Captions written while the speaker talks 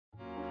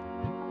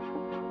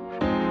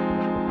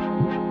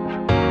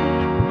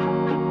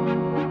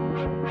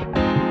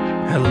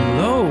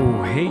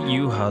hey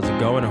you, how's it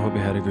going? I hope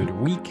you had a good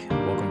week.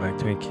 Welcome back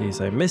to In Case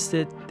I Missed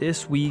It.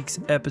 This week's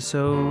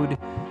episode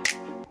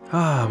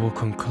will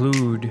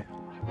conclude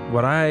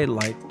what I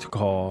like to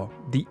call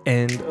the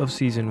end of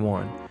season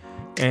 1.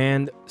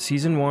 And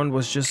season 1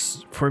 was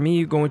just, for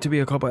me, going to be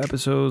a couple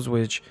episodes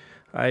which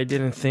I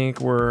didn't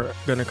think were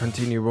going to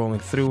continue rolling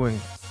through,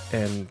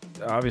 and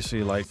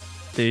obviously like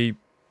they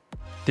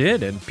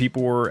did, and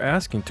people were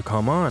asking to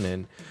come on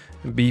and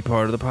be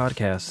part of the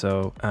podcast.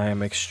 So I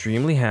am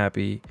extremely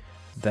happy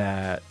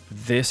that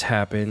this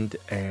happened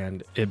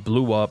and it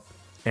blew up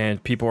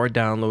and people are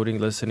downloading,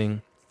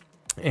 listening.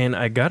 And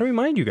I gotta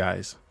remind you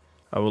guys,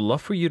 I would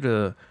love for you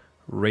to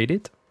rate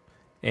it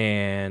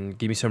and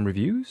give me some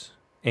reviews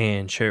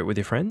and share it with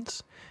your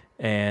friends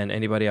and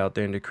anybody out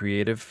there in the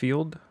creative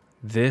field.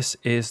 This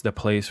is the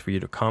place for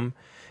you to come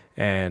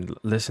and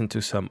listen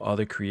to some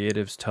other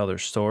creatives tell their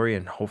story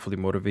and hopefully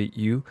motivate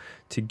you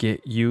to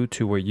get you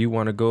to where you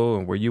want to go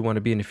and where you want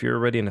to be. And if you're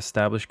already an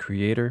established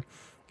creator,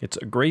 it's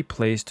a great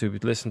place to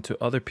listen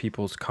to other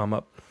people's come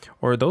up,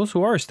 or those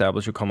who are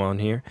established who come on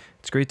here.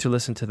 It's great to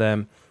listen to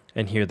them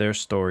and hear their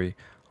story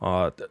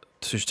to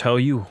tell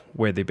you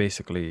where they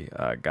basically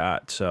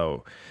got.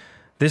 So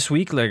this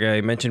week, like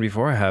I mentioned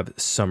before, I have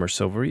Summer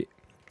Silvery.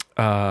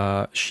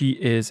 She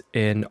is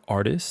an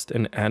artist,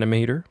 an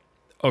animator,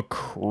 a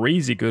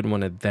crazy good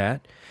one at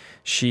that.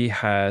 She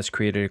has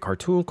created a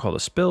cartoon called The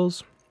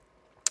Spills,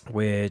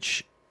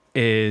 which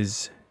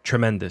is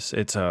tremendous.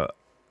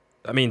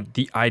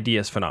 The idea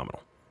is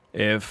phenomenal.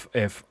 If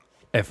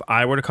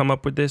I were to come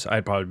up with this,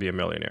 I'd probably be a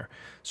millionaire.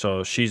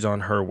 So she's on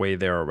her way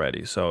there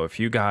already. So if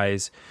you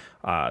guys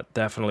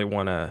definitely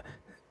want to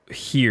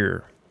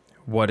hear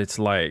what it's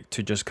like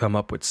to just come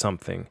up with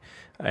something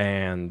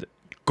and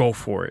go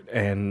for it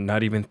and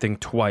not even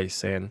think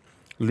twice and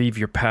leave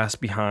your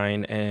past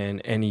behind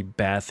and any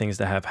bad things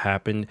that have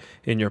happened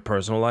in your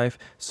personal life,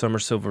 Summer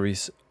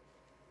Silvery's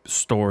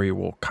story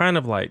will kind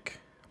of like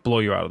blow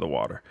you out of the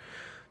water.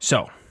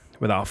 So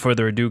without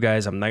further ado,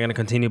 guys, I'm not going to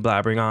continue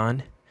blabbering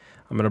on.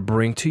 I'm going to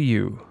bring to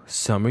you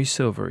Summer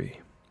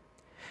Silvery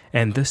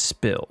and The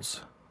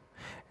Spills.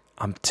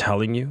 I'm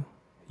telling you,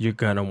 you're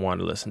going to want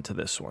to listen to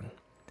this one.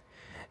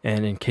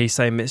 And in case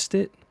I missed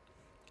it,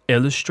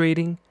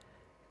 illustrating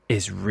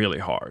is really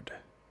hard.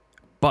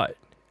 But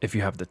if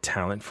you have the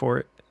talent for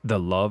it, the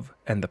love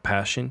and the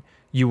passion,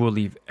 you will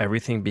leave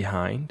everything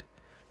behind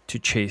to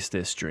chase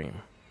this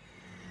dream.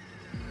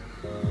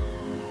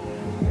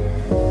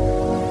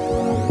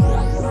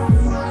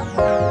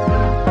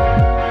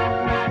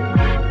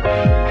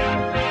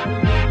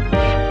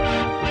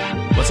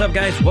 What's up,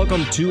 guys?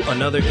 Welcome to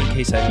another In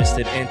Case I Missed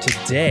It. And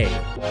today,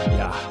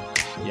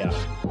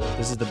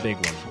 this is the big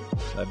one.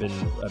 I've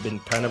been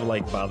kind of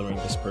like bothering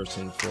this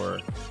person for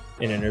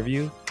an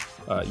interview.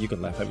 You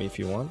can laugh at me if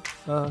you want.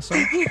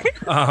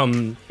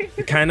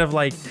 Kind of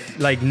like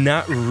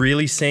not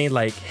really saying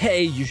like,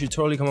 hey, you should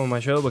totally come on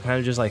my show, but kind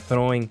of just like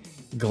throwing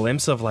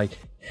glimpse of like,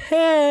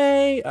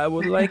 hey, I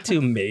would like to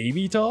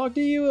maybe talk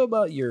to you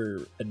about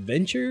your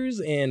adventures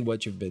and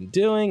what you've been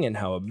doing and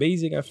how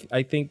amazing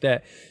I think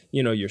that,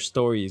 you know, your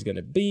story is going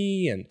to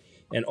be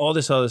and all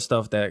this other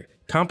stuff that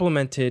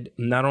complemented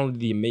not only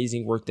the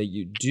amazing work that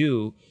you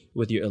do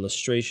with your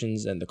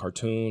illustrations and the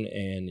cartoon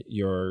and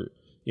you're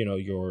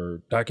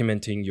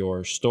documenting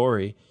your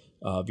story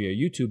via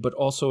YouTube, but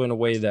also in a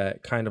way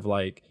that kind of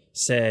like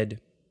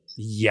said,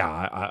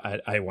 yeah,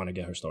 I want to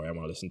get her story. I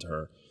want to listen to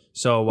her.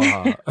 So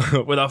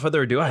without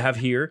further ado, I have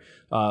here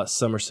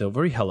Summer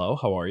Silvery. Hello,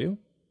 how are you?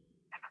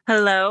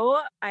 Hello,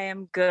 I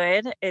am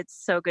good. It's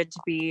so good to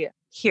be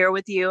here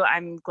with you.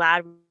 I'm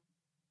glad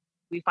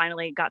we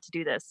finally got to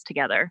do this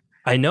together.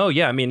 I know,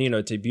 yeah. I mean, you know,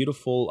 it's a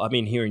beautiful, I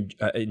mean, here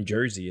in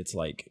Jersey, it's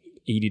like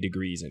 80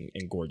 degrees and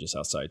gorgeous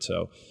outside.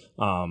 So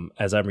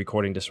as I'm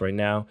recording this right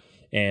now,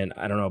 and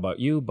I don't know about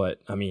you,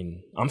 but I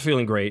mean, I'm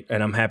feeling great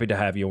and I'm happy to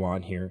have you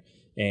on here.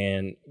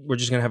 And we're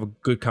just going to have a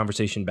good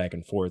conversation back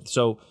and forth.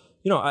 So,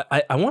 you know,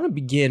 I want to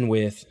begin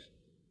with,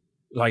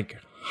 like,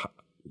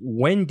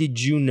 when did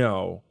you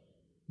know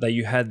that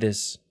you had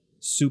this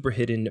super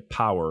hidden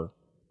power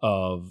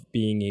of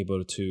being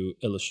able to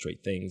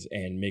illustrate things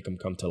and make them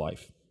come to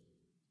life?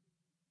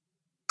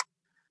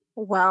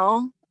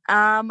 Well,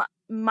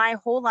 my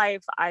whole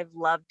life, I've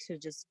loved to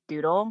just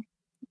doodle.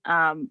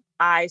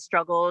 I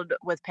struggled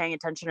with paying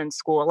attention in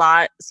school a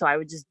lot, so I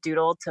would just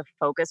doodle to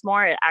focus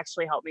more. It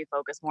actually helped me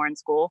focus more in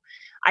school.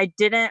 I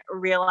didn't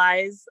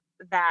realize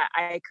that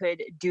I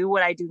could do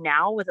what I do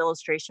now with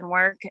illustration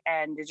work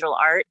and digital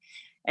art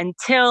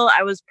until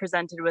I was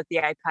presented with the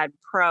iPad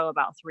Pro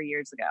about 3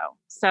 years ago.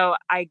 So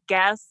I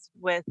guess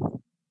with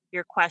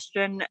your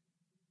question,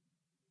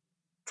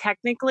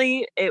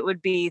 technically it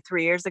would be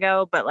 3 years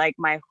ago, but like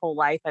my whole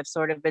life I've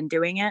sort of been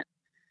doing it.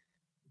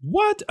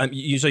 What?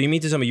 So you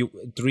mean to tell me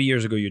 3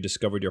 years ago you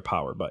discovered your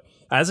power, but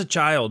as a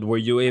child were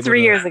you able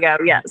 3 years ago,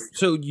 yes.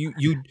 So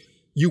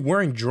you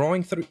weren't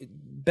drawing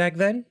back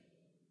then?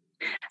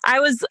 I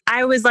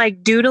was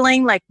like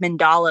doodling like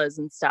mandalas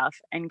and stuff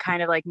and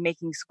kind of like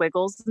making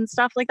squiggles and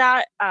stuff like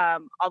that,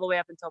 all the way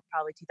up until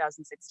probably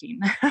 2016.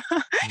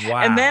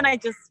 And then I Wow.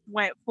 just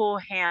went full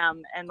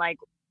ham and like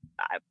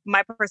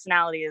my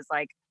personality is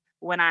like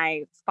when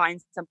I find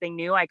something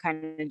new, I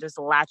kind of just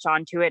latch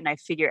onto it and I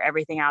figure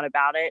everything out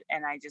about it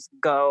and I just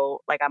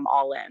go like I'm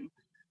all in.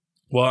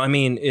 Well, I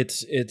mean,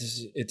 it's.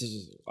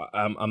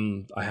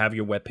 I have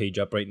your webpage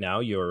up right now,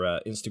 your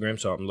Instagram.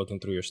 So I'm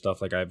looking through your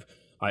stuff like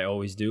I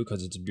always do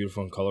because it's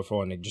beautiful and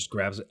colorful, and it just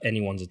grabs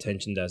anyone's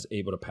attention that's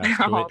able to pass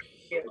through it.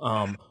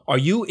 Oh, cute. Are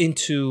you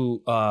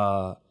into?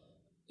 What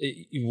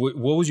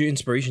was your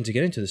inspiration to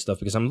get into this stuff?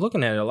 Because I'm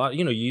looking at it a lot.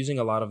 You know, you're using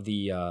a lot of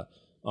the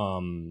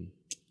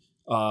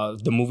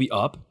movie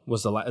Up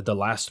was the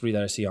last three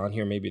that I see on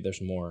here. Maybe there's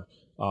more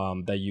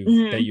that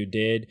Mhm. you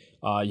did.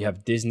 You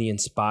have Disney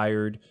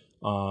inspired.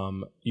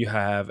 You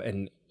have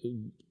an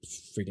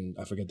freaking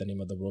I forget the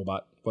name of the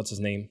robot. What's his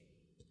name?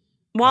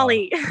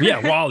 Wally. Yeah,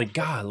 Wally.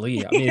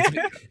 Golly, I mean,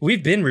 Yeah.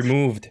 we've been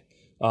removed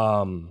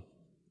um,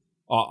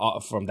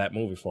 from that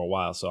movie for a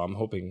while, so I'm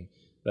hoping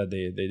that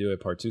they do a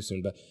part two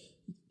soon. But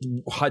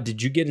how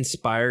did you get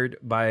inspired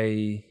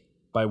by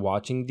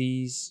watching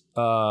these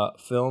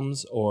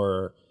films,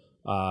 or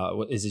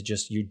is it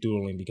just you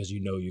doodling because you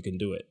know you can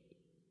do it?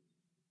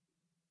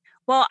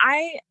 Well,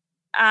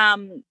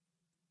 um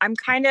I'm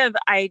kind of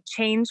I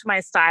changed my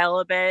style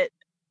a bit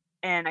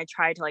and I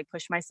tried to like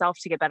push myself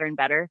to get better and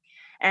better.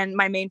 And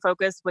my main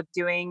focus with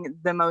doing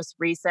the most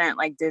recent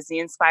like Disney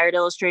inspired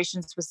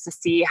illustrations was to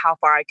see how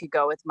far I could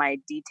go with my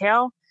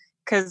detail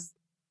cuz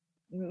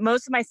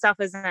most of my stuff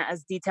isn't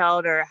as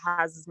detailed or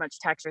has as much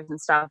textures and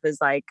stuff as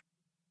like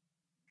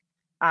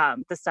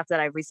the stuff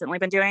that I've recently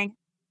been doing.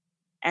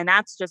 And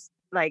that's just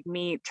like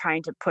me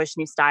trying to push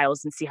new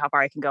styles and see how far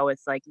I can go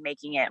with like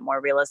making it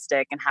more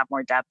realistic and have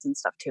more depth and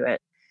stuff to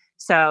it.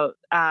 So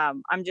I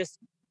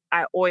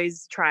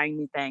always trying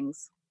new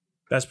things.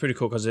 That's pretty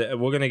cool because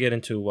we're gonna get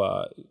into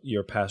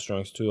your past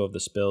drawings too of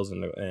the spills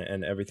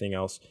and everything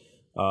else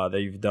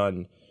that you've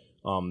done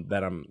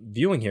that I'm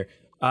viewing here.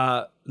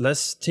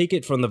 Let's take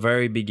it from the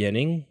very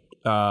beginning.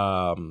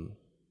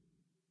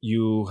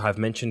 You have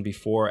mentioned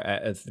before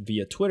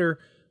via Twitter.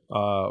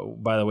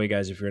 By the way,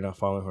 guys, if you're not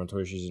following her on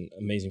Twitter, she's an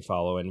amazing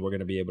follow, and we're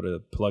gonna be able to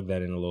plug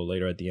that in a little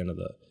later at the end of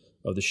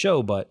the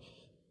show. But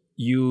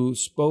you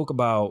spoke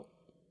about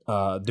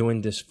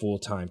doing this full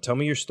time. Tell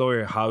me your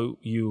story, how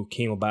you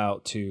came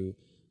about to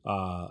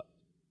uh,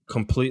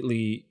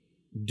 completely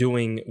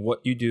doing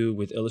what you do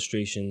with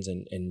illustrations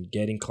and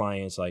getting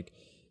clients. Like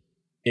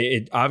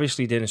it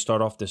obviously didn't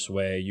start off this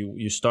way.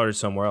 You started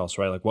somewhere else,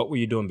 right? Like what were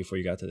you doing before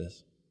you got to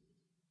this?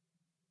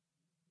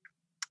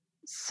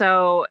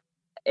 So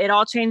it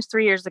all changed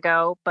 3 years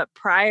ago. But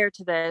prior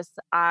to this,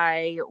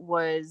 I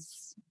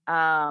was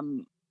a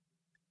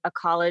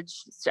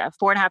college,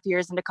 4.5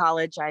 years into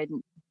college. I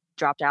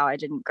dropped out. I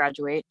didn't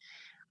graduate.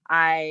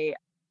 I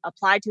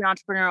applied to an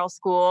entrepreneurial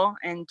school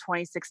in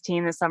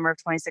 2016, the summer of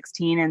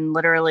 2016, and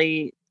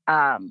literally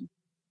I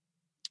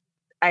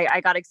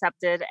got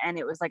accepted, and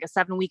it was like a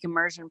 7-week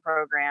immersion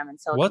program in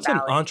Silicon What's an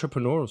Valley.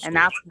 entrepreneurial And school?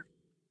 that's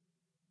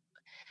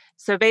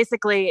so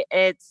basically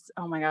it's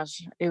oh my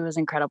gosh, it was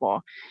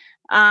incredible.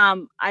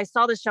 I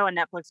saw the show on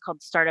Netflix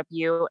called Startup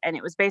U, and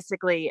it was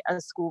basically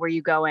a school where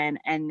you go in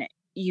and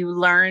you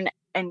learn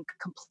in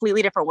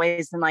completely different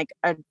ways than like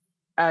a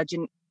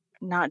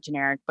not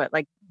generic, but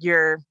like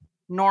your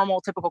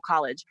normal typical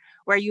college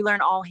where you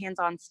learn all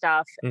hands-on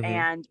stuff. Mm-hmm.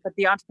 And but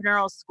the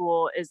entrepreneurial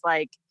school is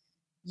like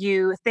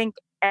you think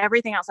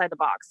everything outside the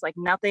box, like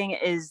nothing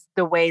is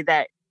the way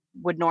that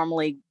would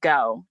normally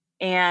go.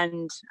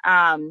 And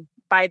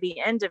by the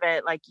end of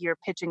it, like you're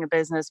pitching a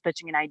business,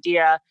 pitching an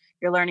idea,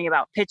 you're learning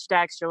about pitch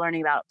decks, you're learning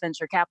about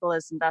venture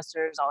capitalists,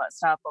 investors, all that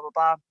stuff, blah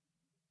blah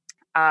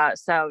blah.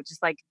 So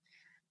just like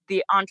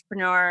the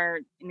entrepreneur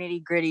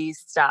nitty gritty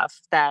stuff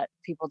that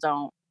people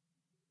don't,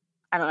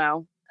 I don't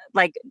know,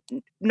 like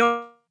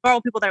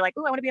normal people that are like,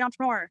 oh, I want to be an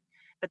entrepreneur,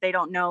 but they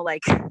don't know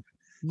like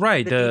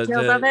Right. the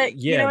details of it.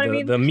 You know Yeah, what I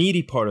mean? the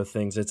meaty part of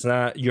things. It's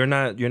not you're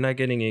not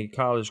getting a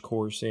college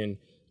course in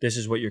this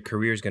is what your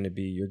career is going to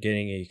be. You're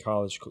getting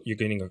you're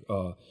getting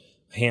a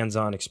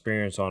hands-on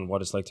experience on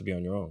what it's like to be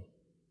on your own.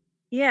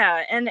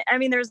 Yeah, and I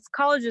mean, there's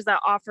colleges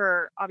that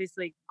offer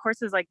obviously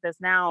courses like this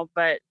now,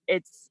 but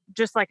it's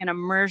just like an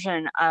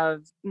immersion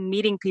of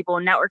meeting people,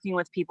 networking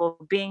with people,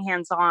 being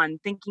hands-on,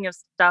 thinking of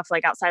stuff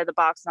like outside of the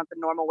box, not the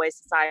normal way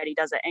society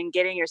does it, and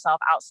getting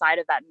yourself outside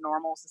of that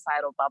normal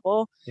societal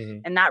bubble. Mm-hmm.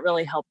 And that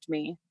really helped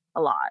me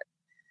a lot.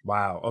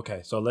 Wow.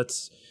 Okay. So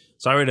let's.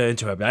 Sorry to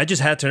interrupt, but I just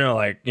had to know,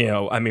 like, you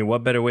know, I mean,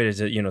 what better way is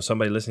it? You know,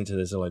 somebody listening to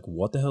this, they're like,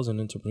 "What the hell's an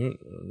entrepreneur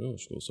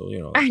school?" So you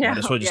know, I might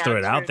as know. well just Yeah, throw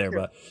it out true, there. true.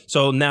 But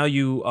so now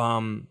you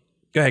go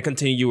ahead,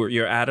 continue.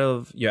 You're out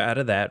of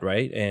that,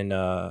 right? And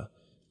um,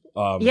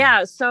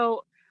 Yeah,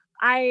 so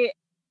I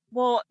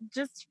well,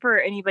 just for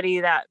anybody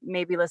that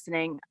may be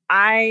listening,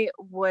 I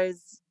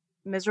was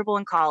miserable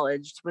in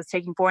college, was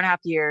taking 4.5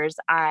 years.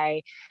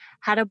 I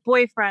had a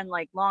boyfriend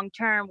like long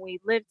term. We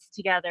lived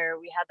together.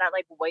 We had that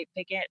like white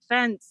picket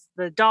fence,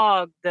 the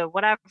dog, the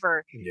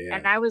whatever. Yeah.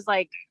 And I was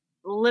like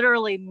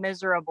literally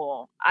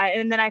miserable.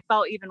 And then I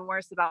felt even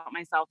worse about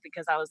myself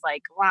because I was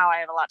like, wow, I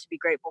have a lot to be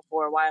grateful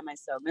for. Why am I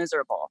so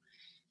miserable?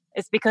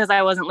 It's because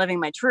I wasn't living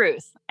my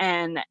truth.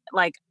 And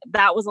like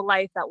that was a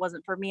life that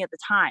wasn't for me at the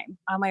time.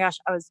 Oh my gosh,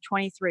 I was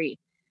 23.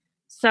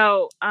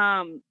 So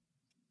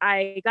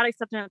I got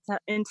accepted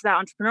into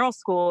that entrepreneurial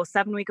school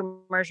 7-week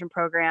immersion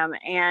program,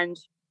 and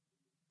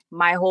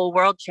my whole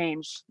world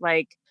changed.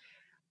 Like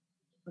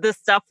the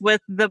stuff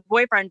with the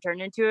boyfriend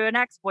turned into an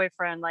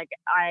ex-boyfriend. Like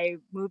I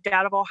moved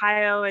out of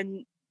Ohio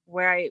and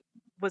where I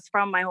was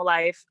from my whole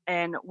life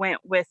and went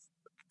with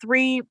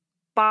 3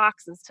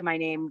 boxes to my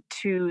name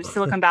to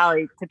Silicon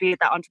Valley to be at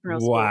that entrepreneurial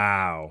school.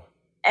 Wow.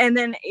 And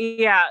then,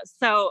 yeah,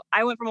 so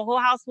I went from a whole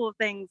house full of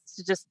things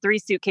to just 3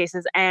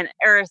 suitcases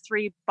or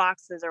 3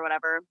 boxes or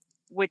whatever,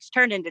 which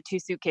turned into 2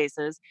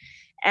 suitcases.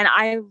 And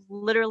I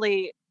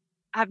literally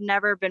have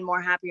never been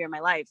more happier in my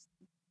life.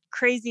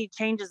 Crazy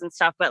changes and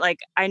stuff, but like,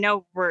 I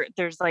know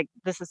there's like,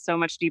 this is so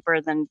much deeper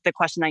than the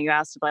question that you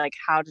asked, like,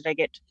 how did I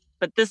get,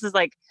 but this is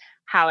like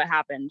how it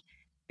happened.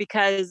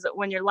 Because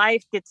when your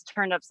life gets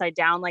turned upside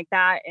down like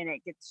that and it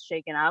gets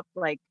shaken up,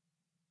 like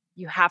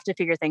you have to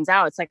figure things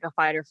out. It's like a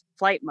fight or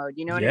flight mode,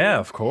 you know what I mean? Yeah,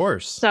 of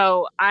course.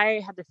 So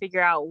I had to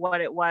figure out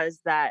what it was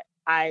that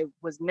I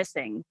was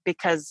missing,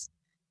 because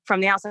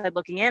from the outside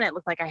looking in, it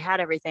looked like I had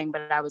everything,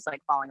 but I was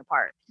like falling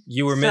apart.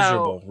 You were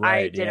miserable,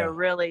 right? I did a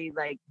really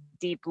like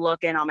deep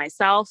look in on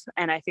myself,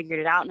 and I figured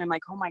it out. And I'm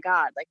like, oh my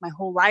God, like my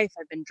whole life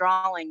I've been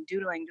drawing,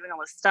 doodling, doing all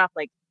this stuff.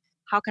 Like,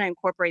 how can I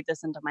incorporate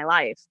this into my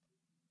life?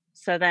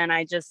 So then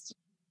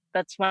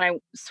that's when I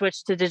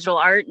switched to digital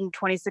art in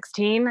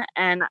 2016.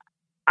 And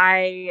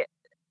I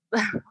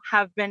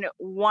have been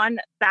 1000%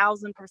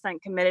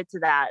 committed to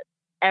that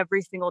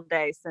every single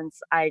day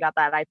since I got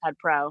that iPad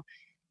Pro.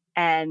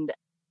 And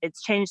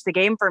it's changed the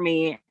game for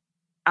me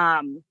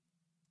and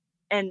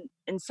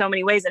in so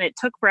many ways. And it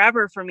took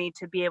forever for me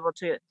to be able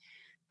to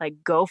like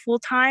go full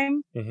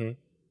time,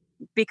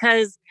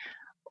 because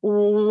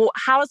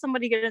how is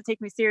somebody going to take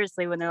me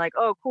seriously when they're like,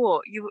 oh,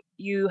 cool,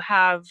 you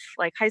have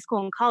like high school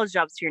and college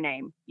jobs to your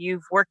name.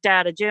 You've worked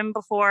at a gym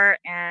before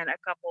and a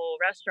couple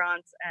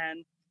restaurants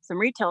and some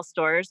retail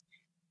stores.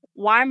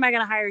 Why am I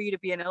going to hire you to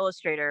be an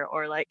illustrator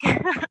or like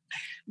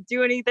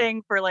do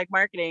anything for like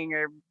marketing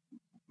or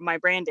my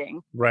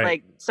branding? Right.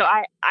 Like, so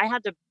I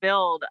had to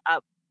build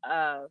up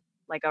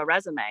like a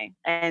resume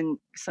and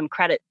some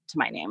credit to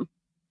my name.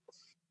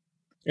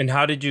 And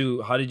how did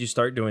you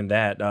start doing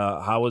that?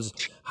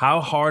 How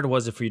hard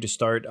was it for you to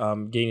start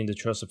gaining the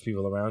trust of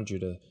people around you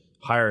to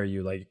hire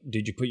you? Like,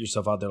 did you put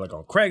yourself out there like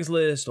on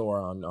Craigslist or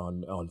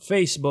on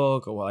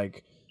Facebook, or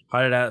like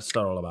how did that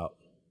start all about?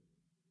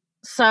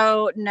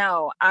 So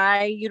no,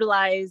 I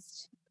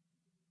utilized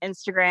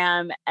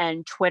Instagram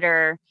and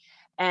Twitter,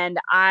 and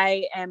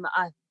I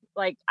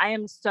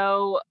am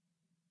so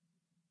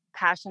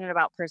passionate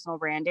about personal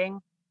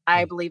branding.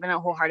 I believe in it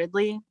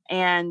wholeheartedly.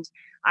 And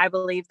I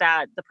believe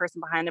that the person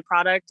behind the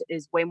product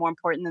is way more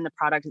important than the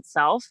product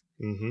itself.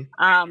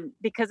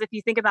 Because if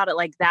you think about it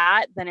like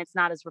that, then it's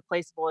not as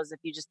replaceable as if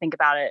you just think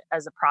about it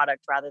as a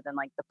product rather than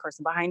like the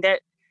person behind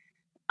it.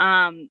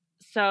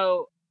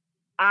 So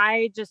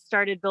I just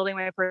started building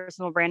my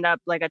personal brand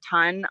up like a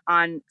ton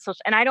on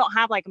social, and I don't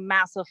have like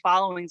massive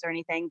followings or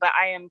anything, but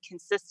I am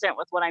consistent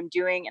with what I'm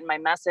doing and my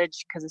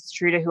message because it's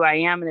true to who I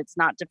am and it's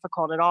not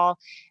difficult at all.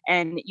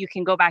 And you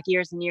can go back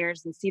years and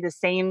years and see the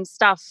same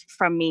stuff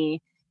from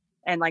me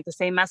and like the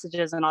same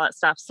messages and all that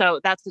stuff. So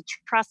that's the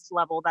trust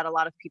level that a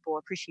lot of people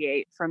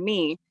appreciate from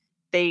me.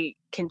 They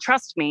can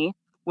trust me,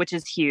 which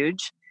is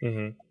huge.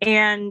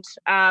 And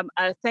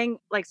a thing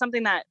like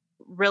something that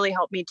really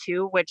helped me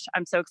too, which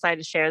I'm so excited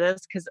to share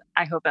this because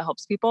I hope it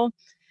helps people,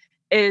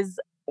 is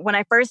when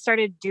I first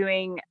started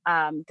doing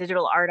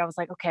digital art, I was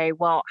like, okay,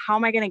 well, how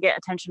am I going to get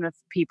attention with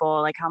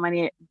people? Like, how am I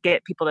going to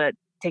get people to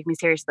take me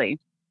seriously?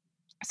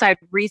 So I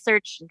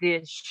researched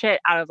the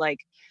shit out of like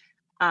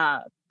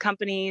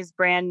companies,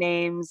 brand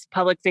names,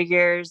 public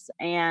figures,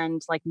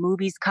 and like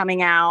movies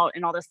coming out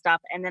and all this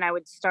stuff. And then I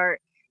would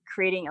start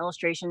creating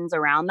illustrations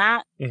around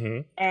that.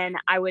 And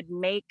I would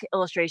make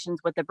illustrations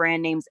with the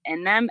brand names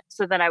in them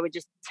so that I would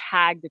just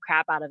tag the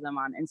crap out of them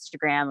on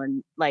Instagram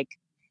and like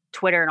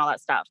Twitter and all that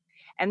stuff.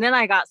 And then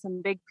I got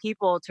some big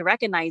people to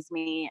recognize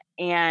me.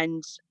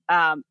 And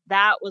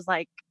that was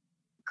like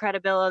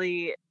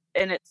credibility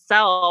in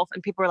itself.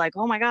 And people were like,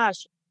 oh my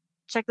gosh,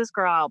 check this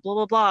girl out, blah,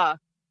 blah, blah.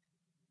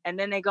 And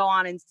then they go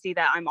on and see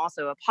that I'm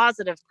also a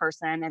positive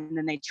person. And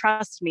then they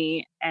trust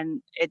me.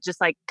 And it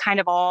just like kind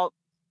of all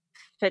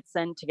fits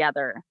in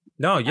together.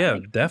 No, yeah,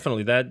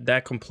 definitely.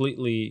 That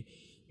completely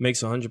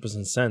makes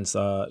 100% sense.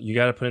 You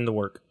got to put in the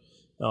work.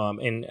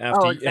 And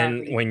after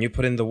and when you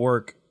put in the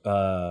work,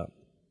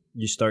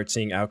 you start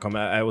seeing outcome.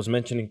 I was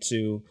mentioning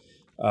to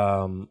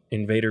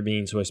Invader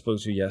Beans, who I spoke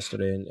to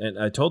yesterday, and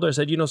I told her, I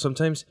said, you know,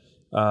 sometimes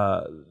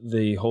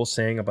the whole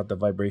saying about the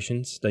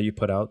vibrations that you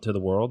put out to the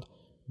world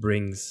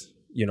brings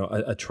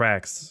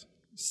attracts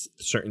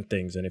certain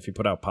things. And if you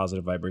put out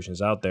positive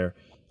vibrations out there,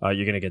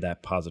 you're going to get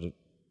that positive,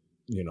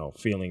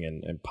 feeling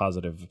and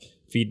positive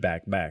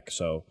feedback back.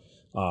 So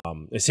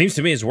it seems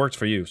to me it's worked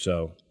for you.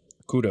 So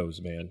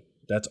kudos, man.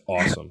 That's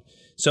awesome.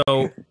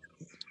 So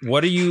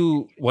what are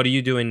you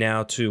doing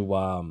now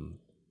to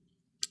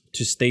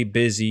stay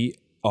busy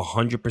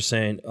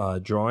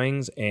 100%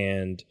 drawings?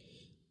 And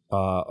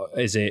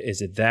is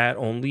it that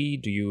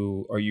only?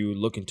 Are you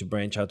looking to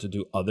branch out to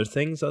do other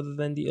things other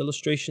than the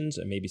illustrations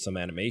and maybe some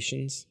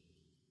animations?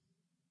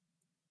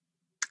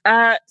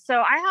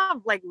 So I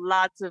have like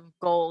lots of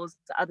goals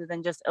other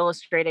than just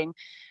illustrating.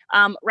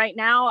 Right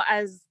now,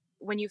 as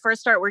when you first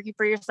start working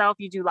for yourself,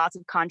 you do lots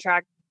of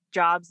contract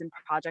jobs and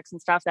projects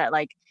and stuff that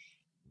like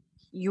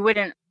you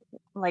wouldn't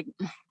like.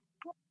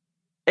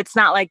 It's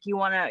not like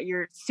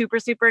you're super,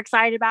 super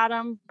excited about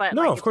them, but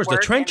no, like, of course, the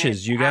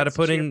trenches you got to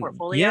put in,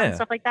 portfolio and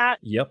stuff like that.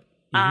 Yep.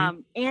 Mm-hmm.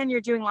 And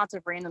you're doing lots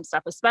of random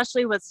stuff,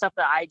 especially with stuff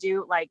that I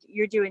do. Like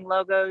you're doing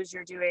logos,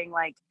 you're doing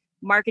like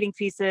marketing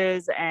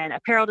pieces and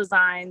apparel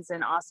designs,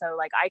 and also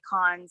like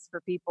icons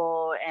for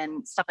people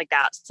and stuff like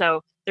that.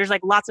 So there's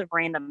like lots of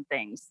random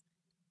things.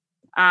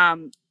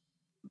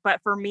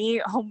 But for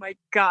me, oh my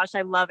gosh,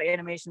 I love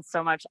animation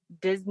so much.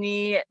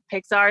 Disney,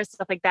 Pixar,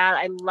 stuff like that.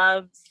 I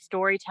love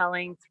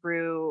storytelling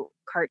through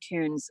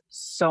cartoons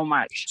so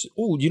much.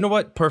 Oh, you know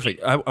what?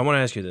 Perfect. I want to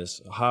ask you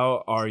this.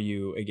 How are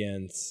you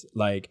against,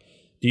 like,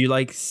 do you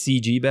like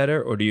CG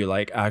better or do you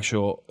like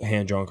actual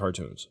hand-drawn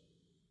cartoons?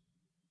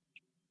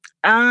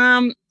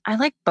 I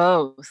like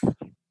both.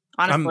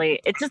 Honestly,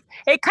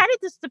 it kind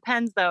of just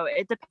depends though.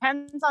 It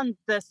depends on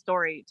the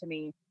story to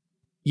me.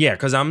 Yeah,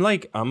 because I'm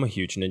a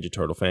huge Ninja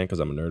Turtle fan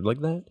because I'm a nerd like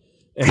that.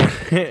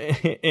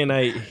 And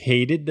I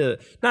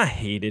not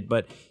hated,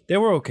 but they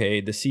were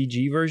okay. The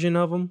CG version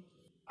of them,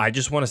 I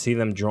just want to see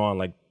them drawn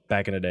like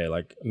back in the day.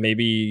 Like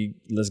maybe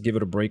let's give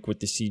it a break with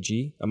the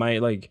CG. Am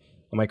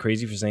I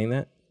crazy for saying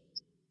that?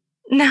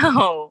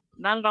 No,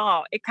 not at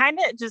all. It kind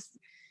of just,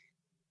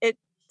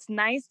 it's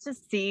nice to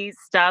see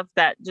stuff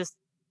that just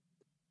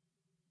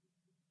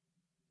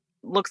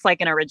looks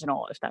like an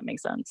original, if that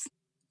makes sense.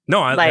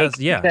 No, right,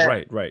 yeah.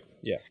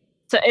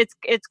 So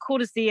it's cool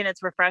to see and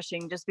it's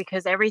refreshing just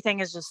because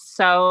everything is just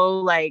so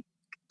like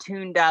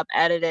tuned up,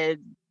 edited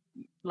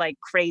like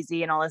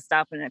crazy and all this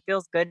stuff, and it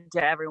feels good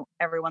to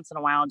every once in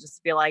a while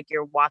just feel like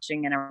you're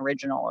watching an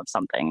original of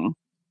something.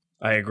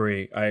 I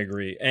agree.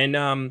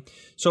 And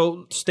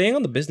so staying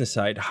on the business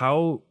side,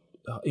 how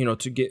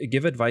to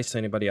give advice to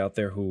anybody out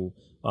there who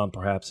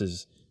perhaps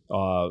is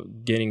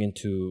getting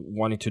into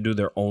wanting to do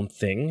their own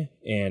thing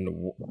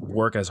and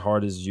work as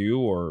hard as you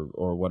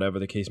or whatever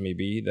the case may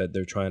be, that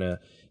they're trying to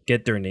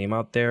get their name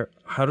out there.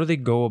 How do they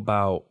go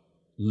about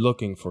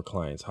looking for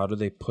clients? How do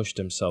they push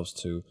themselves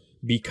to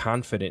be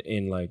confident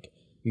in like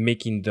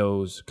making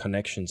those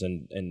connections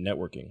and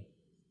networking?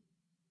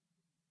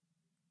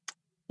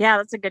 Yeah,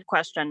 that's a good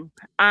question.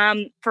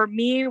 For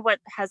me, what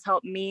has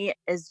helped me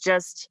is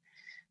just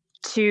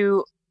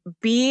to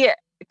be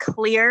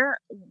clear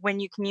when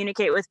you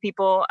communicate with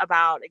people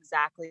about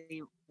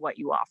exactly what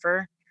you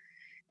offer,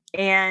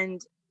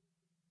 and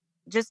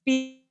just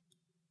be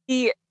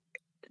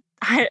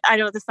I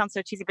know this sounds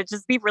so cheesy, but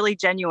just be really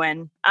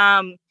genuine.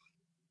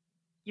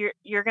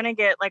 You're gonna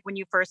get, like, when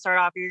you first start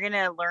off, you're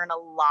gonna learn a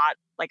lot,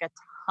 like a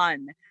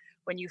ton,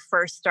 when you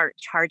first start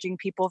charging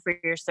people for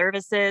your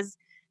services,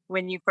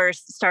 when you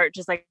first start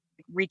just like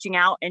reaching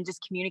out and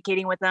just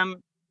communicating with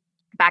them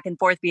back and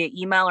forth via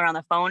email or on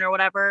the phone or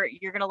whatever.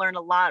 You're going to learn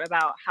a lot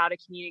about how to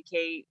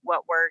communicate,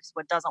 what works,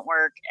 what doesn't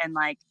work, and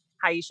like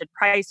how you should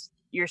price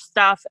your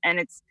stuff. And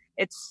it's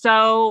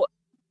so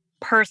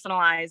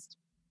personalized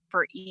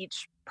for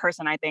each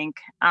person, I think.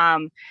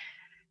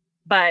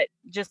 But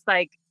just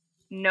like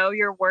know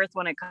your worth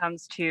when it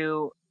comes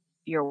to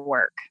your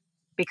work,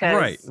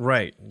 because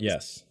right.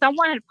 Yes.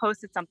 Someone had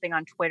posted something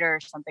on Twitter or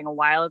something a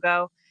while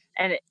ago,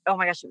 and oh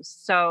my gosh, it was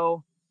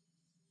so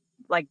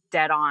like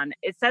dead on.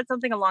 It said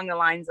something along the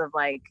lines of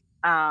like,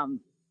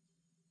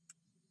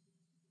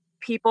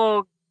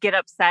 people get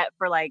upset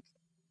for like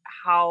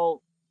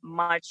how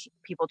much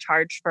people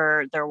charge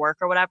for their work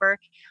or whatever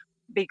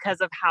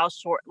because of how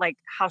short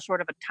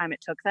of a time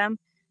it took them.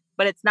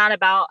 But it's not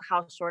about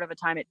how short of a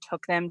time it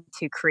took them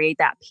to create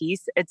that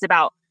piece. It's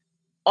about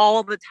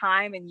all the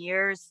time and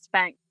years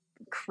spent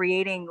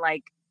creating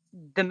like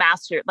the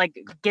master, like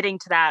getting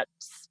to that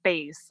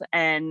space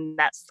and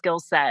that skill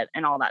set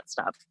and all that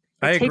stuff.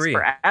 It takes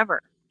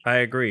forever. I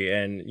agree.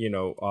 And,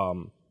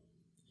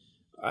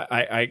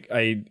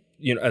 I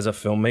as a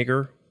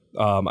filmmaker,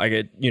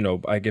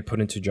 I get put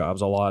into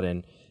jobs a lot,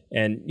 and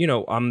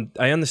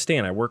I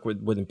understand. I work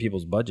within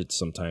people's budgets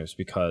sometimes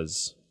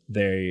because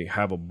they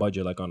have a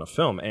budget like on a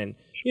film, and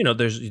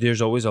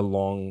there's always a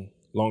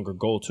longer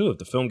goal too. If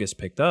the film gets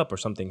picked up or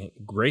something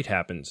great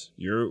happens,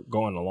 you're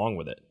going along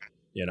with it,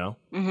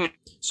 Mm-hmm.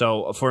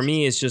 So for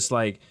me, it's just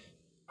like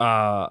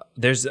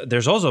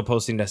there's also a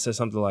posting that says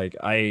something like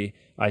I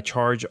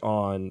charge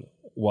on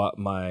what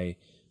my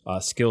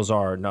skills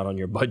are, not on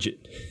your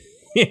budget.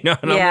 And Yeah,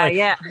 I'm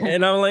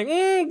like,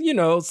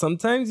 yeah.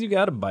 sometimes you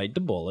got to bite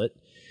the bullet,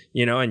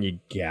 and you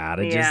got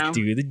to just Yeah.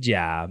 do the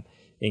job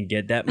and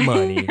get that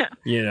money,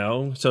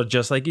 So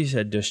just like you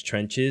said, there's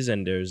trenches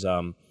and there's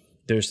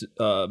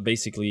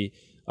basically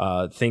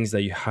things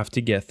that you have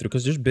to get through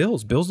because there's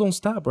bills. Bills don't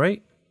stop,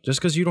 right? Just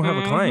because you don't have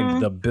a client,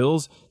 the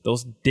bills,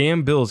 those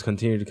damn bills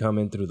continue to come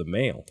in through the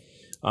mail.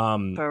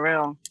 For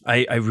real.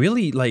 I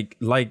really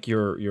like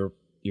your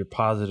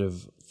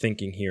positive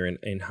thinking here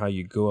and how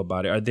you go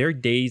about it. Are there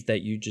days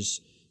that you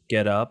just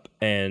get up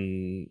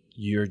and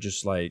you're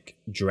just like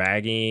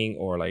dragging,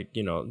 or like,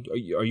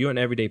 are you an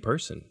everyday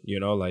person?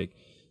 Like,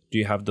 do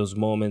you have those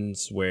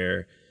moments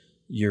where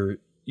you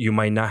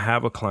might not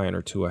have a client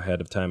or two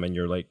ahead of time and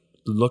you're like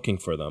looking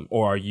for them,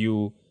 or are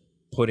you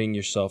putting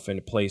yourself in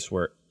a place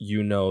where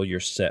you're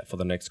set for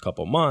the next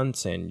couple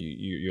months and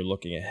you're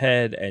looking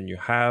ahead and you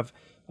have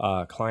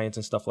clients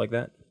and stuff like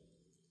that?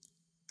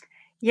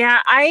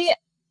 Yeah, I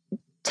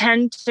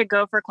tend to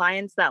go for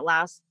clients that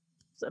last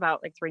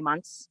about like 3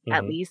 months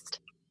at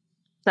least,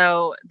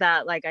 so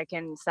that like I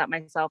can set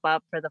myself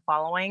up for the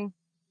following.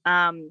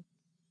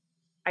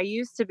 I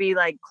used to be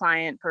like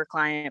client per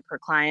client per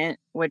client,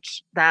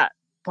 which that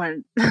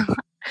when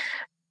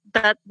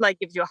that like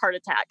gives you a heart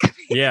attack.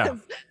 Yeah.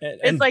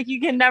 It's like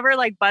you can never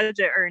like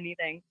budget or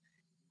anything.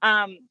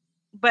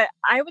 But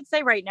I would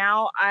say right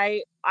now,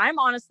 I'm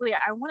honestly,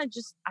 I want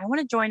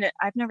to join it.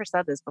 I've never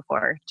said this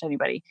before to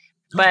anybody,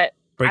 but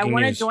I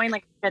want to join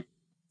like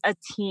a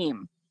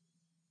team.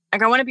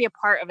 Like I want to be a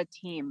part of a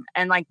team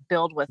and like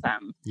build with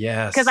them.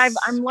 Yes. Because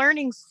I'm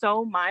learning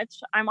so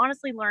much. I'm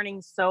honestly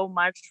learning so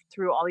much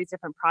through all these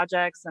different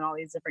projects and all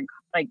these different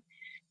like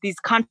these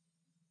contract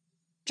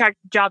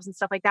jobs and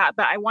stuff like that.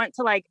 But I want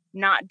to like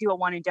not do a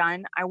one and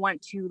done. I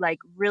want to like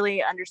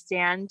really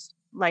understand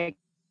like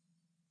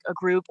a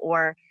group,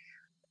 or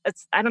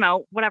I don't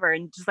know, whatever,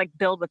 and just like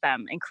build with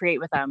them and create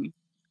with them.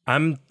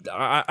 I'm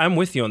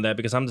with you on that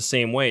because I'm the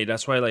same way.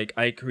 That's why like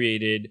I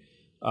created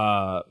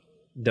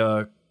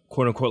the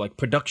quote unquote like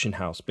production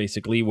house,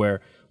 basically, where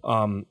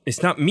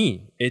it's not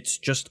me, it's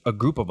just a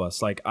group of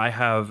us. Like I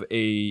have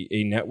a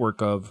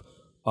network of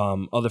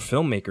other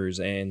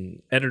filmmakers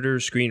and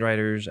editors,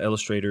 screenwriters,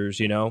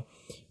 illustrators,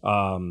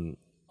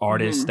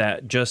 artists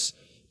that just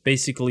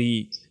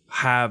basically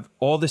have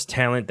all this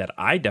talent that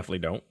I definitely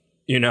don't,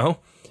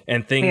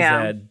 and things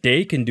that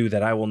they can do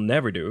that I will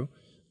never do.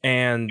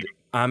 And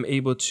I'm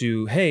able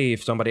to, hey,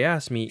 if somebody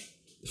asks me,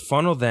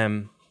 funnel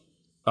them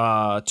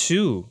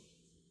to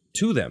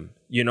them,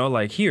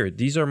 like, here,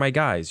 these are my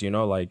guys,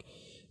 like,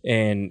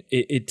 and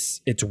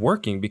it's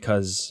working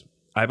because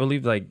I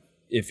believe like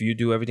if you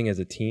do everything as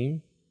a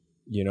team,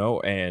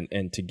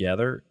 and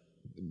together,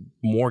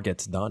 more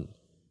gets done.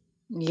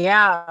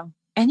 Yeah.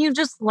 And you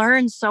just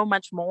learn so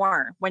much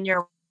more when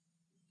you're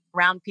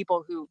around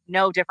people who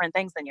know different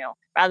things than you,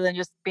 rather than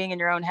just being in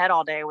your own head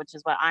all day, which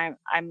is what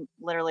I'm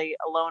literally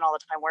alone all the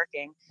time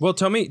working. Well,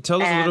 tell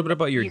us a little bit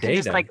about your day.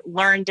 Just like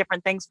learn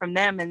different things from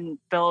them and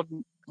build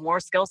more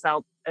skill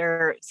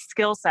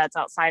sets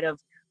outside of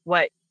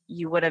what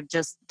you would have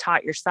just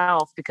taught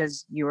yourself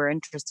because you were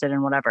interested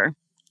in whatever.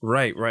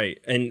 Right.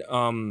 And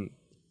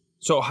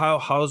so how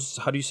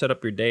do you set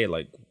up your day?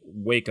 Like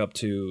wake up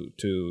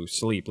to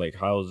sleep? Like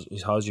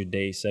how's your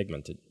day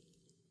segmented?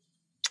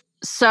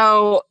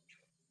 So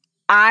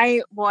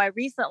I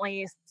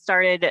recently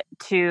started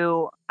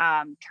to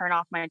turn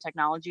off my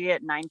technology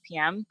at 9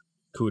 p.m.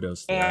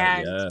 Kudos to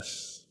that,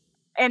 yes.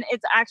 And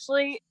it's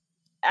actually,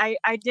 I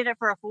did it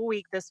for a full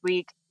week this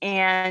week,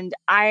 and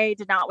I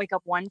did not wake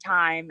up one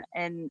time,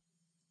 and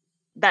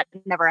that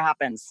never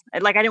happens.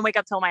 Like I didn't wake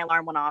up till my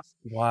alarm went off.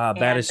 Wow,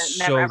 that is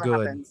so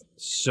good. Happens.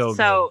 So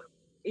good.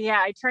 Yeah,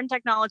 I turn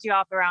technology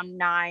off around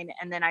 9,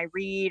 and then I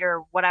read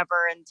or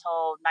whatever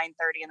until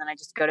 9:30, and then I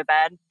just go to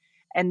bed.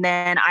 And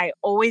then I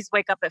always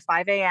wake up at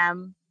 5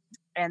 a.m.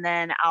 and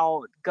then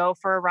I'll go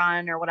for a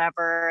run or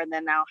whatever. And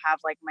then I'll have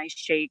like my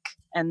shake,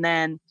 and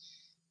then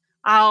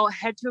I'll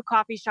head to a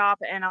coffee shop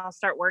and I'll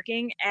start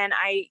working. And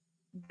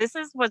this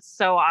is what's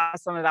so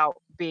awesome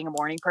about being a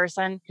morning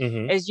person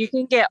is you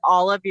can get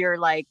all of your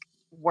like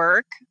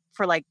work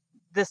for like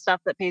the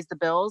stuff that pays the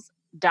bills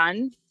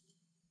done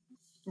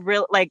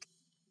like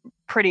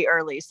pretty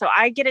early. So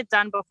I get it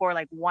done before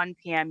like 1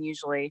 p.m.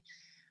 usually.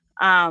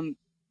 And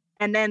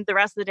then the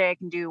rest of the day I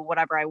can do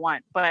whatever I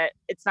want, but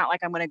it's not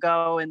like I'm going to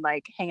go and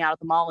like hang out at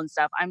the mall and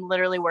stuff. I'm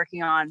literally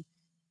working on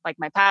like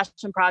my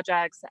passion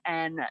projects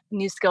and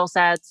new skill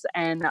sets.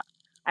 And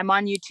I'm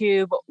on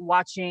YouTube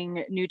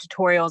watching new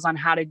tutorials on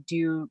how to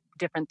do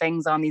different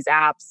things on these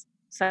apps.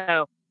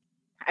 So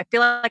I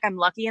feel like I'm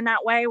lucky in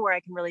that way where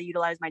I can really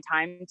utilize my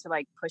time to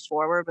like push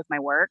forward with my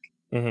work.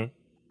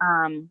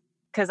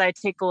 Because I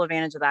take full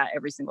advantage of that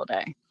every single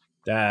day.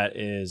 That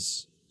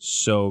is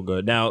so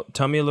good. Now,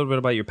 tell me a little bit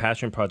about your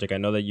passion project. I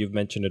know that you've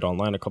mentioned it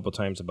online a couple of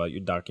times about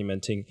you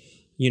documenting,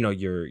 your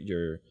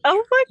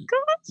oh my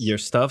gosh, your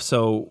stuff.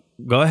 So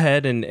go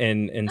ahead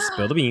and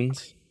spill the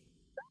beans.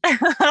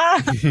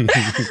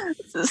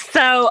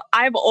 So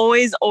I've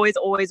always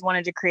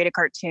wanted to create a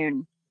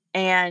cartoon,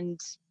 and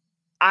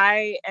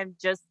I am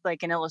just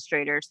like an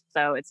illustrator,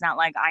 so it's not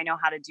like I know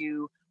how to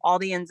do all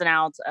the ins and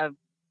outs of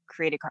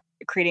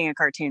creating a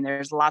cartoon.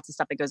 There's lots of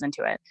stuff that goes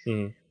into it.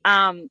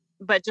 Mhm.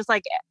 But just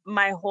like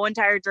my whole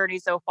entire journey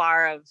so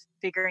far of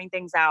figuring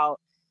things out,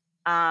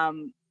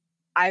 um,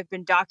 I've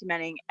been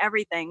documenting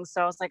everything.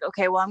 So I was like,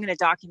 okay, well, I'm going to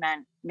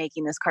document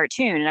making this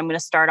cartoon, and I'm going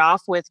to start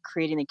off with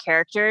creating the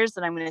characters,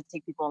 and I'm going to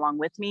take people along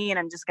with me, and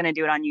I'm just going to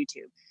do it on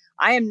YouTube.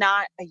 I am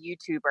not a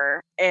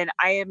YouTuber, and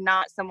I am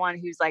not someone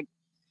who's like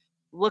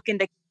looking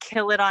to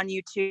kill it on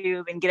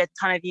YouTube and get a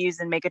ton of views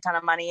and make a ton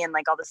of money and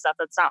like all this stuff.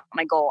 That's not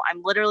my goal.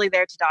 I'm literally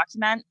there to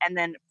document, and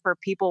then for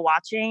people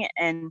watching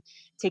and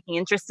taking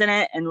interest in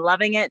it and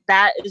loving it,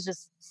 that is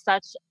just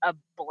such a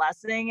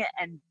blessing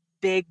and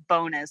big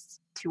bonus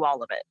to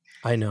all of it.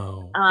 I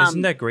know.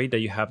 Isn't that great that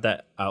you have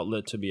that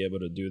outlet to be able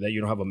to do that?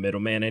 You don't have a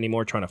middleman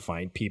anymore trying to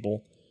find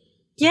people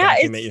to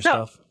document your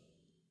stuff.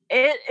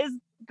 It is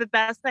the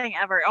best thing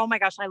ever. Oh my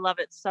gosh, I love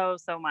it so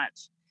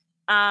much.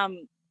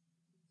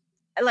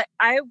 Like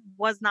I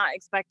was not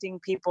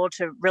expecting people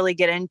to really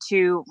get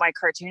into my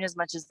cartoon as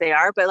much as they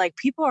are, but like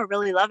people are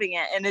really loving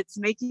it, and it's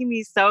making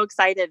me so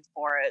excited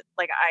for it.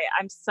 Like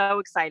I'm so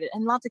excited,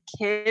 and lots of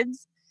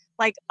kids,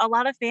 like a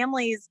lot of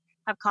families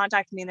have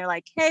contacted me and they're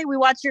like, hey, we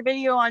watch your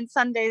video on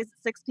Sundays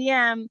at 6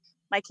 p.m.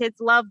 My kids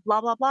love blah,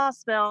 blah, blah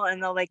spill.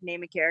 And they'll like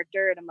name a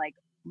character. And I'm like,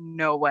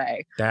 no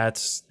way.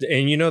 That's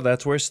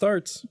where it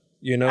starts.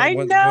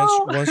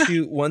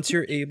 Once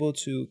you're able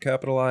to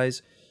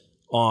capitalize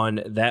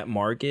on that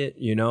market,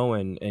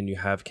 and you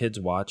have kids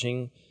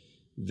watching,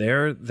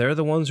 they're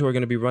the ones who are going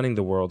to be running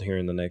the world here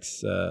in the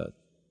next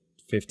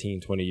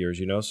 15, 20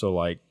 years, So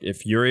like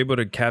if you're able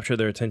to capture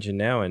their attention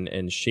now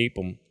and shape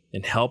them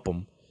and help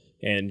them,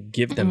 and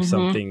give them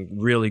something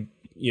really,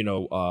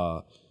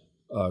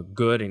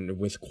 good and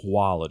with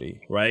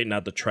quality, right?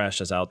 Not the trash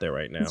that's out there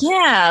right now.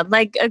 Yeah,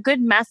 like a good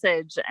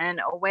message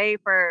and a way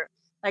for,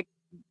 like,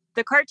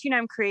 the cartoon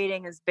I'm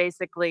creating is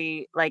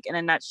basically, like, in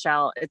a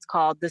nutshell, it's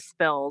called The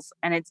Spills.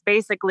 And it's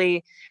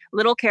basically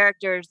little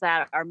characters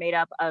that are made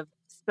up of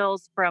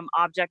spills from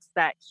objects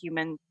that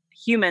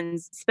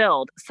humans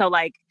spilled. So,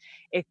 like,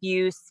 if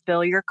you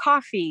spill your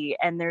coffee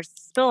and there's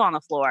spill on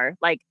the floor,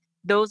 like,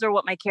 those are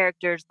what my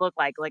characters look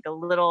like a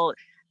little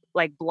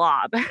like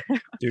blob.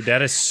 Dude,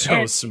 that is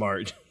so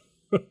smart.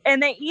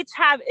 And they each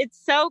have, it's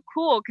so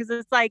cool because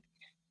it's like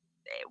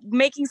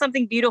making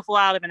something beautiful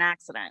out of an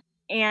accident.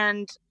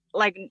 And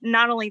like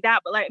not only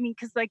that, but like, I mean,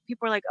 because like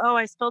people are like, oh,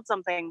 I spilled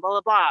something, blah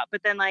blah blah.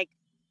 But then like,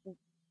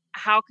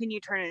 how can you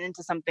turn it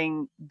into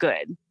something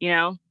good,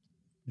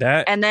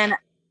 That and then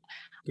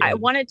I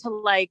wanted to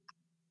like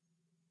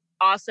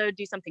also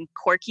do something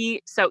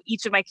quirky. So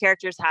each of my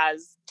characters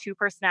has 2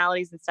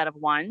 personalities instead of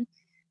 1.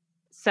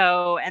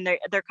 So, and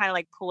they're kind of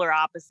like polar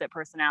opposite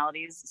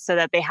personalities, so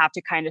that they have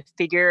to kind of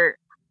figure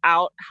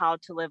out how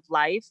to live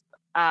life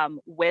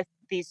with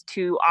these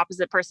 2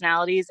 opposite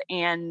personalities,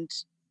 and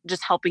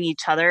just helping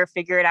each other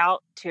figure it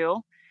out too.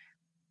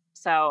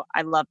 So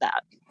I love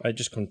that. I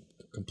just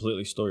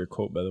completely stole your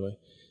quote, by the way.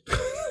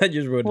 I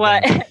just wrote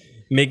what? It down.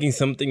 Making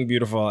something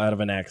beautiful out of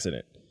an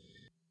accident.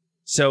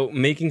 So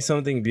making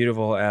something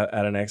beautiful out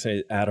of an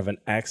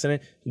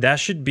accident, that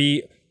should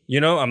be,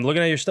 I'm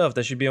looking at your stuff.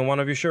 That should be on one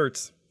of your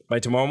shirts by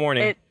tomorrow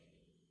morning.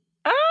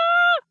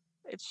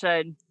 It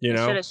should.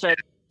 It should.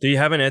 Do you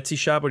have an Etsy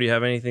shop, or do you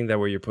have anything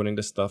where you're putting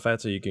the stuff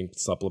at so you can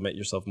supplement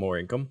yourself more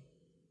income?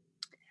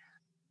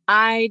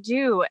 I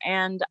do.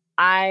 And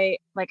I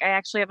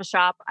actually have a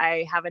shop.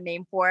 I have a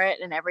name for it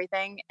and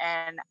everything,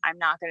 and I'm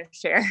not going to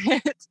share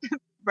it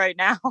right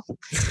now.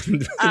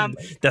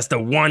 That's the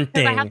one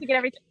thing I have to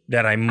get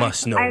that I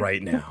must know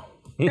right now.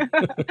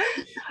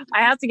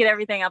 I have to get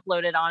everything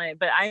uploaded on it,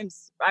 but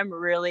I'm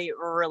really,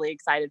 really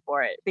excited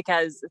for it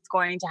because it's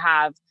going to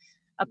have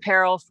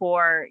apparel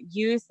for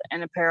youth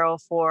and apparel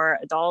for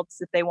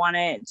adults if they want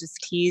it, just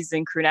tees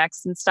and crew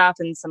necks and stuff,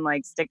 and some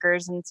like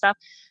stickers and stuff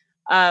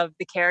of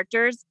the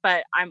characters.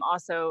 But I'm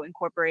also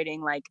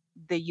incorporating like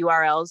the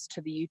URLs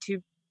to the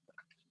YouTube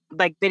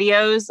like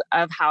videos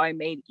of how I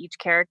made each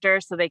character,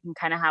 so they can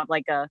kind of have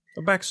like a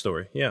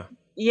backstory.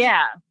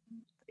 Yeah,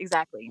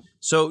 exactly.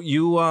 So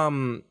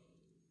you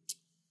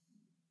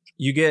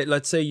get,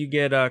 let's say you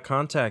get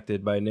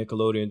contacted by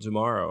Nickelodeon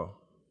tomorrow.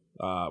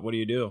 What do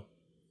you do?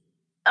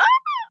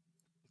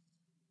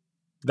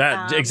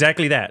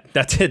 Exactly that.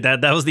 That's it.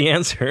 That was the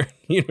answer.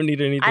 You don't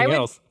need anything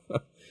else.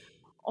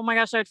 Oh my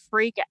gosh,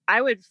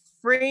 I would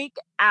freak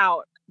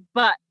out.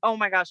 But oh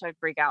my gosh, I'd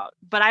freak out.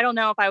 But I don't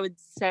know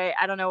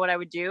what I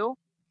would do.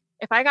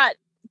 If I got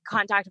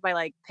contacted by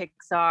like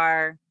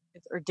Pixar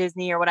or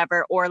Disney or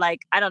whatever, or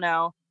like, I don't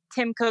know,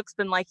 Tim Cook's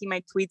been liking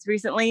my tweets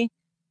recently.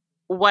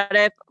 What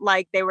if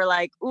like they were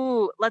like,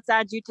 ooh, let's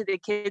add you to the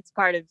kids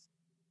part of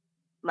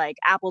like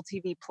Apple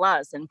TV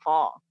Plus in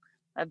fall?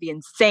 That'd be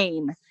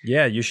insane.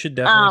 Yeah, you should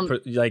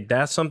definitely like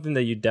that's something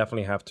that you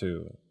definitely have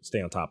to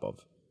stay on top of.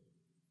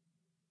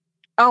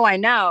 Oh, I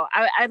know.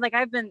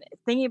 I've been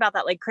thinking about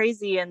that like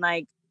crazy and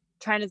like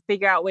trying to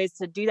figure out ways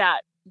to do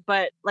that.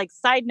 But like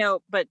side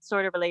note, but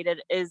sort of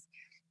related, is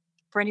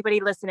for anybody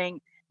listening,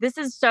 this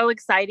is so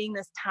exciting.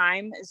 This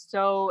time is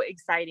so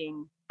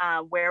exciting,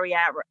 where we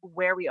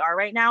are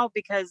right now,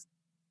 because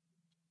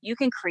you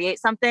can create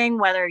something,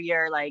 whether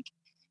you're like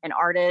an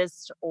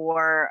artist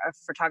or a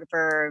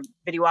photographer,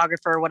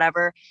 videographer,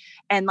 whatever.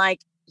 And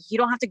like, you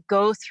don't have to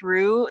go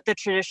through the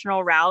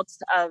traditional routes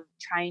of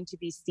trying to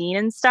be seen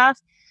and stuff.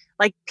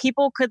 Like,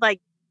 people could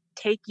like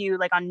take you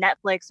like on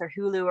Netflix or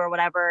Hulu or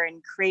whatever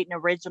and create an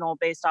original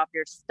based off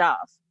your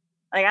stuff.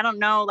 Like, I don't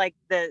know like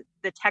the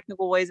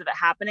technical ways of it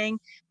happening,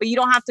 but you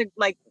don't have to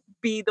like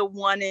be the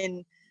one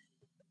in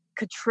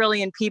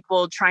quadrillion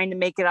people trying to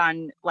make it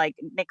on like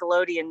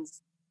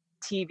Nickelodeon's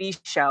TV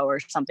show or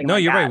something. No,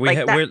 like you're that. right.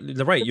 Like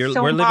We're right. it's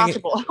so We're living.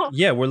 impossible.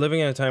 Yeah, we're living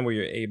in a time where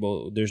you're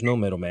able. There's no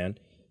middleman,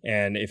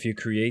 and if you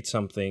create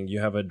something, you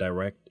have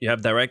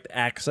direct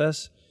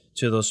access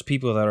to those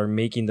people that are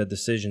making the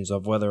decisions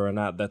of whether or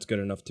not that's good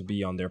enough to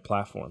be on their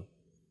platform.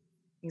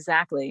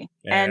 Exactly.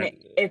 And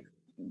if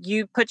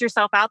you put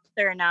yourself out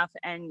there enough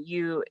and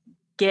you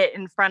get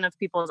in front of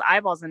people's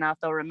eyeballs enough,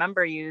 they'll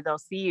remember you, they'll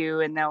see you,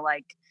 and they'll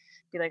like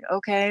be like,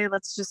 okay,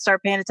 let's just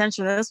start paying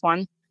attention to this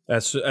one.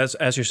 As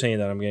you're saying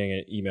that, I'm getting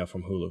an email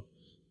from Hulu.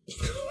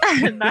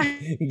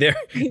 Nice.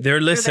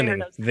 They're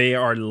listening. They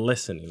are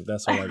listening.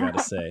 That's all I gotta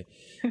say.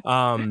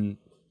 All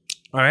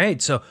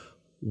right. So,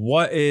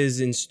 what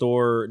is in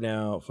store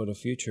now for the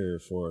future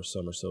for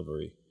Summer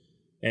Silvery?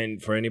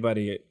 And for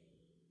anybody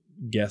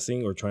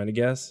guessing or trying to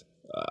guess,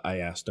 I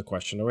asked the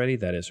question already.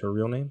 That is her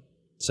real name.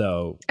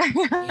 So,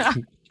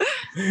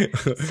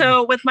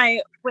 so with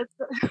my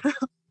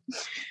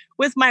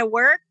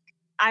work,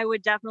 I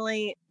would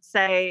definitely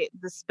say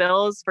The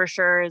Spills for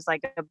sure is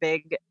like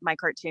my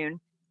cartoon.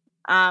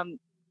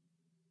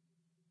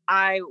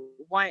 I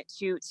want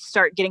to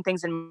start getting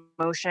things in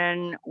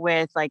motion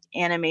with like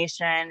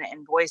animation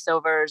and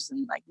voiceovers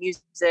and like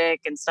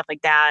music and stuff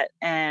like that.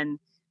 And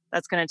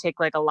that's going to take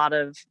like a lot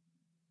of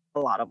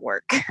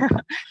work.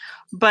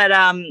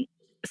 But,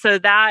 so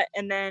that,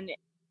 and then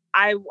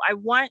I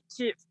want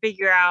to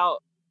figure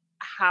out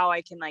how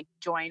I can like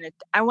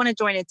I want to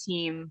join a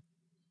team.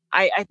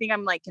 I think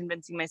I'm like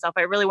convincing myself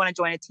I really want to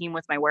join a team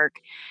with my work.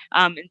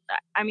 I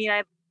mean,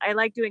 I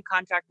like doing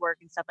contract work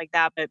and stuff like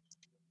that, but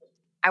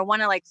I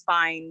want to like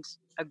find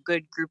a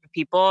good group of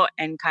people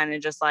and kind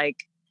of just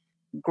like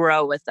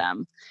grow with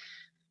them.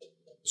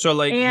 So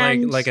like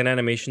an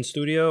animation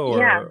studio,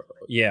 or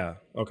yeah,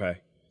 okay.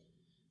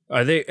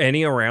 Are there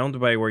any around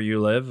by where you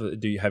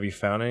live? Have you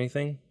found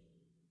anything?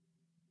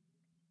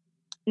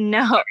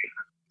 No,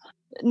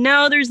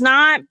 there's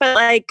not. But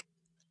like,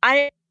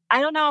 I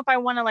don't know if I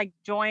want to like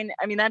join.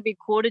 I mean, that'd be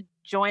cool to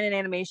join an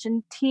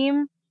animation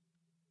team,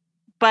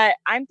 but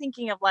I'm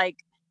thinking of like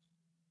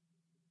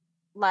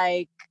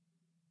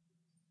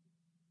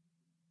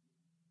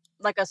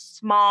a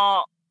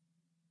small,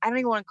 I don't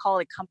even want to call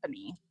it a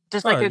company.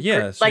 Just like group,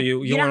 so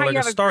you know want how like you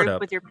a have startup a group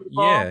with your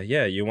people?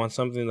 Yeah, you want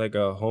something like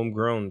a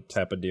homegrown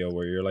type of deal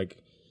where you're like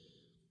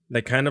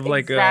kind of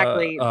like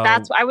exactly.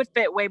 That's I would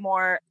fit way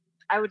more.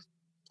 I would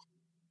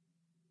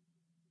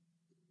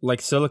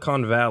like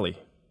Silicon Valley.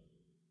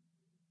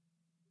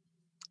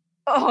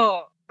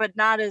 Oh, but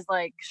not as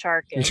like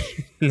sharkish.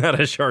 Not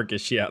as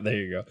sharkish. Yeah, there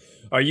you go.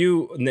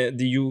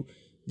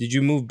 Did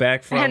you move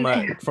back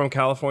from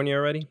California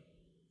already?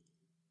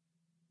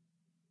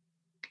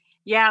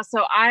 Yeah,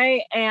 so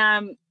I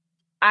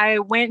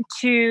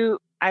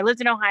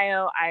lived in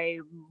Ohio. I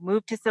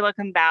moved to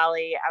Silicon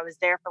Valley. I was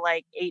there for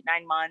like 8-9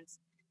 months.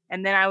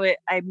 And then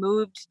I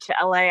moved to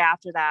LA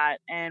after that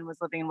and was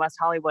living in West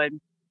Hollywood.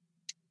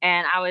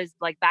 And I was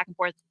like back and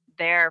forth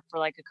there for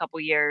like a couple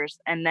years.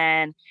 And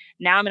then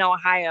now I'm in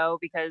Ohio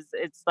because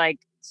it's like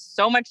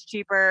so much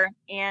cheaper.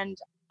 And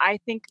I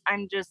think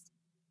I'm just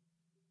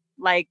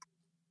like,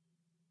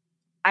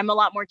 I'm a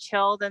lot more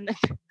chill than the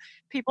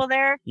people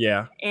there.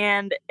 Yeah.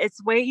 And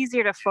it's way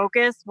easier to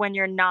focus when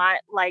you're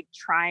not like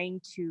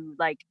trying to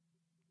like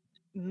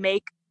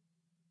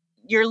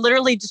you're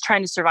literally just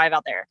trying to survive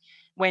out there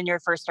when you're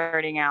first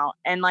starting out.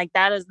 And like,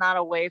 that is not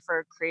a way for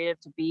a creative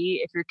to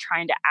be if you're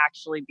trying to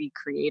actually be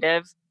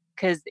creative,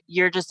 because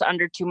you're just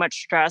under too much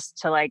stress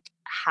to like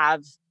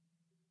have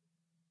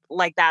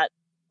like that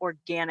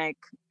organic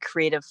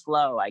creative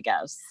flow, I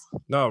guess.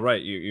 No,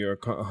 right. You're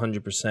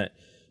 100%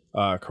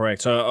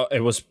 correct. So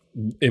it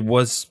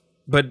was,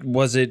 but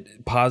was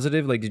it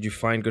positive? Like, did you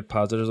find good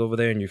positives over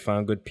there and you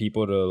found good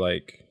people to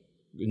like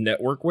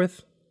network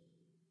with?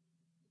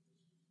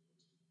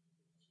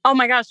 Oh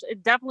my gosh,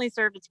 it definitely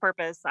served its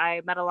purpose.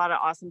 I met a lot of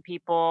awesome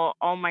people.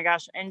 Oh my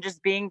gosh. And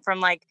just being from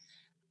like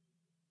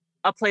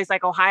a place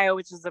like Ohio,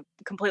 which is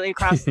completely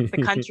across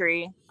the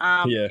country,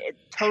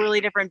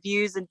 totally different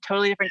views and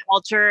totally different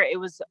culture.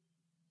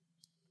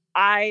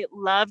 I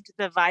loved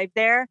the vibe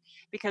there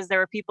because there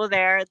were people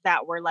there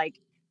that were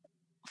like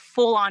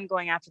full on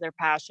going after their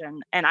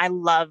passion. And I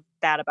love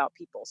that about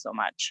people so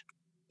much.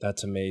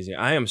 That's amazing.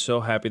 I am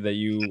so happy that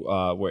you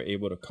were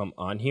able to come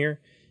on here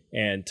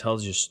and tell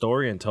us your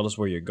story and tell us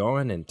where you're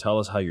going and tell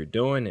us how you're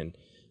doing. And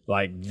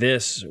like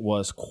this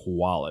was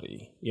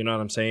quality. You know what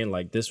I'm saying?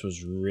 Like this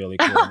was really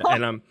cool.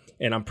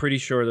 and I'm pretty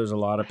sure there's a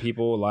lot of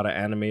people, a lot of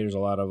animators, a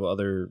lot of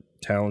other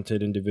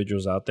talented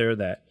individuals out there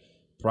that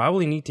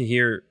probably need to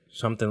hear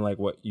something like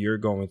what you're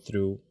going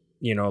through.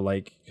 You know,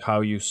 like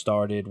how you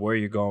started, where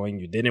you're going.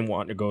 You didn't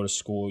want to go to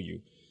school.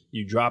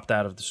 You dropped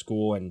out of the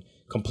school and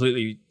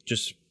completely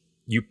just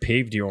you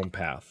paved your own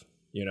path.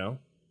 You know.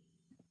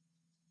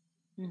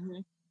 Mm-hmm.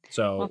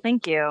 So well,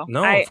 thank you.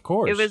 No, of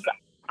course. It was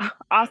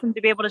awesome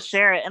to be able to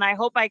share it, and I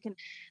hope I can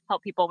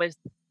help people with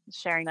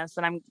sharing this.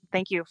 And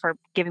thank you for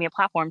giving me a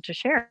platform to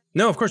share.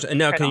 No, of course. And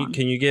now, can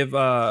you give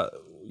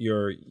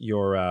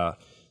your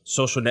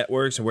social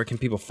networks and where can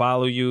people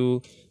follow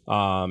you?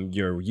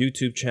 Your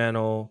YouTube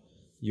channel,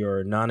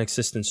 your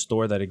non-existent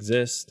store that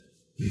exists.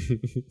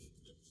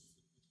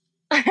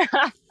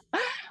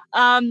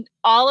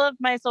 All of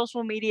my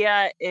social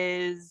media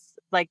is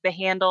like the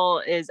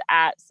handle is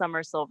at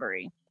Summer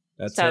Silvery.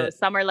 That's so it.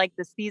 Summer like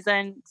the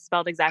season,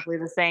 spelled exactly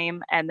the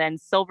same, and then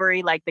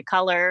Silvery like the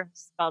color,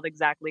 spelled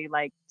exactly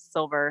like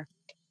silver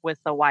with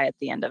a Y at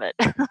the end of it.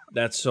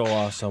 That's so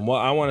awesome. Well,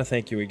 I want to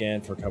thank you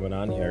again for coming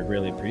on here. I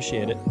really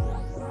appreciate it.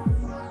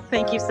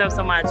 Thank you so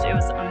much. It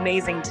was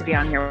amazing to be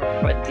on here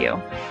with you.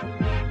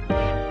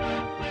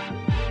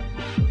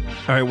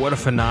 All right, what a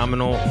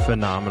phenomenal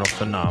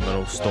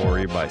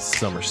story by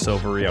Summer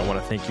Silvery. I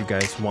want to thank you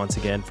guys once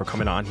again for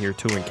coming on here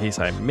too, in case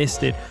I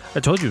missed it. I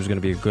told you it was going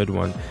to be a good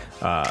one.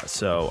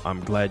 So I'm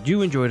glad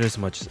you enjoyed it as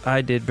much as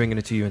I did, bringing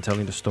it to you and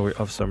telling the story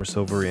of Summer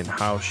Silvery and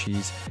how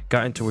she's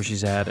gotten to where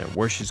she's at and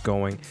where she's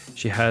going.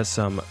 She has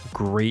some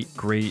great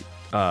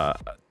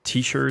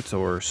t-shirts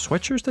or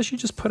sweatshirts that she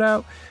just put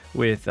out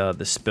with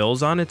the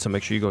spills on it. So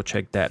make sure you go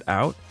check that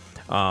out.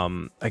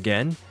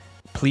 Again,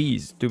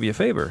 please do me a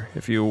favor.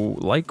 If you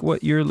like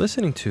what you're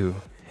listening to,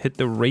 hit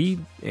the rate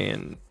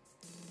and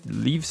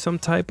leave some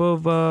type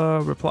of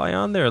reply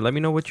on there. Let me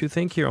know what you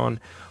think here on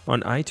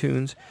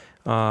iTunes.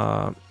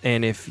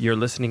 And if you're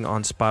listening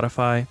on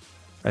Spotify,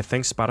 I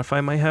think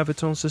Spotify might have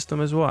its own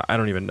system as well. I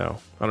don't even know.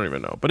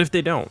 But if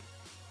they don't,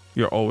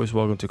 you're always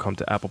welcome to come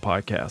to Apple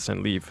Podcasts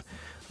and leave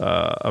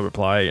a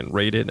reply and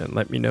rate it and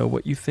let me know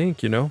what you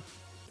think. You know,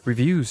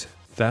 reviews.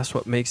 That's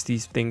what makes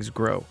these things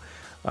grow.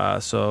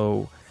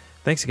 So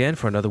thanks again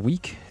for another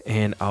week,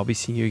 and I'll be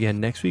seeing you again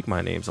next week.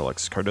 My name's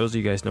Alexis Cardoza.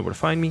 You guys know where to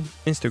find me.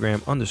 Instagram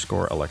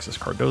 _Alexis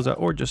Cardoza,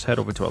 or just head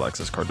over to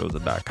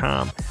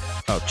alexiscardoza.com.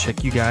 I'll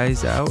check you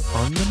guys out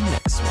on the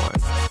next one.